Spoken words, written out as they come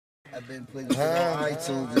I've been putting on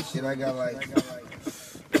iTunes and shit. I got like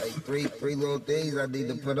three little things I need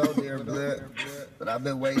to put on there, blood. But I've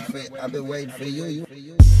been waiting for you. I've been waiting for you,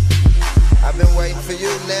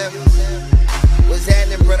 Nef. What's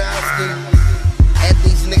happening, Brodowski? At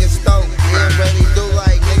these niggas stoked. Yeah, really do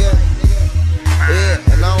like, nigga.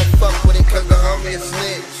 Yeah, and I don't fuck with it cause the homie is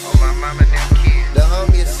snitch. Oh, my mama and them kids. The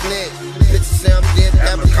homie is snitch. Bitches say I'm dead,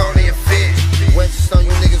 Abercrombie and Fitch. West on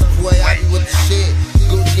you niggas, boy, I be with the shit.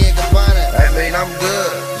 Gucci and Gabbana, I mean I'm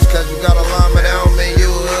good. Just cause you got a llama, that don't mean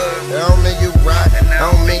you hood. That don't mean you right, that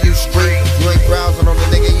don't mean you street. You ain't browsing on the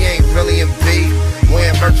nigga, you ain't really in beat.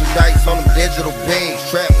 Wearing merchandise on them digital beams.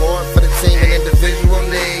 Trap hard for the team and individual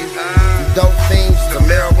needs. You dope things, the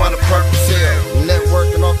marijuana purple seal.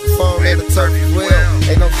 Networking off the phone and the turkey wheel.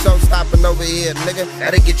 Ain't no show stopping over here, nigga.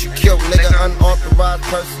 That'll get you killed, nigga. Unauthorized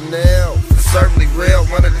personnel. Certainly real,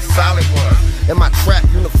 one of the solid ones. In my trap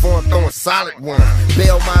uniform, throwing solid ones.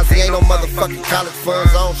 Bill Mozzy ain't no motherfucking college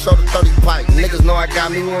funds. I don't show the 30 pipe. Niggas know I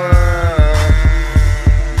got me one.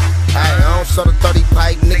 I don't show the 30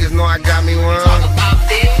 pipe. Niggas know I got me one. Talk about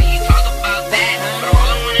this and you talk about that, but all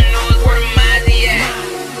I wanna know is where the Mozzy at.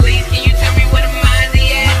 Please, can you tell me where the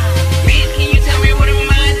Mozzy at? Bitch, can you tell me where the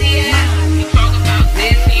Mozzy at? You talk about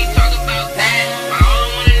this and you talk about that, but all I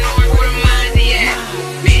wanna know is where the Mozzy at.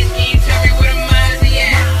 Bitch, can you tell me where the Mozzy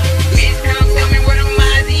at? Bitch, come tell me where the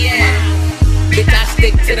Mozzy at. Bitch, I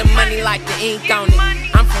stick to the money like the ink on it.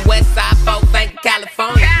 I'm from Westside, folk, Bank,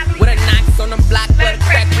 California. With a knocks on them block where the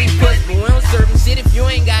crack we push, but we don't serve them shit if you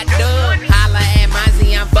ain't got dub. Holla at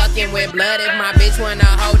Mozzy, I'm fucking with blood. If my bitch wanna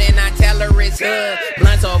hold, then I tell her it's hood.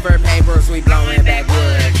 Blunts over papers, we blowing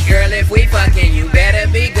backwoods. Girl, if we fucking, you better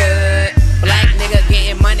be good. Black nigga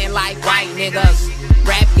getting money like white niggas.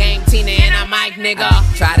 Rap gang Tina and I'm Mike, nigga.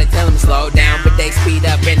 Try to tell them slow down, but they speed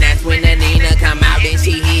up, and that's when the Nina come out, then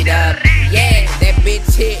she heat up. Yeah, that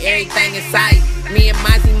bitch hit everything in sight. Me and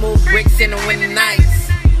Mozzy move bricks in the winter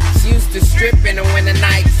nights. She used to strip in the winter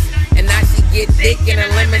nights, and now she get thick in a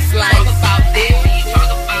lemon slice. Talk about this and you talk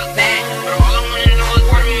about that, but all I wanna know is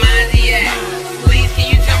where the Mozzy at. Please, can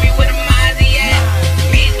you tell me where the Mozzy at?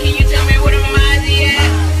 Bitch, can you tell me where the Mozzy at?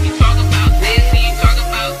 You talk about this and you talk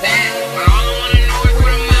about that, but all I wanna know is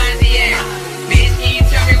where the Mozzy at. Bitch, can you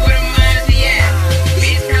tell me where the Mozzy at?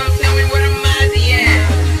 Bitch, come tell me where the Mozzy at.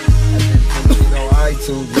 I've been putting on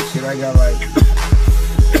iTunes and shit. I got like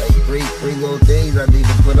three little things I need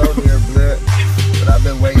to put on there, blood. But I've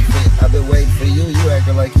been waiting for you. You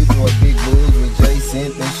acting like you doing big moves with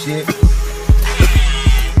Jason and shit.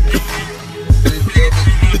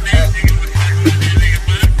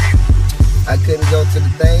 I couldn't go to the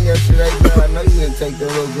thing yesterday, bro. I know you didn't take the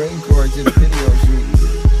little green cord to the video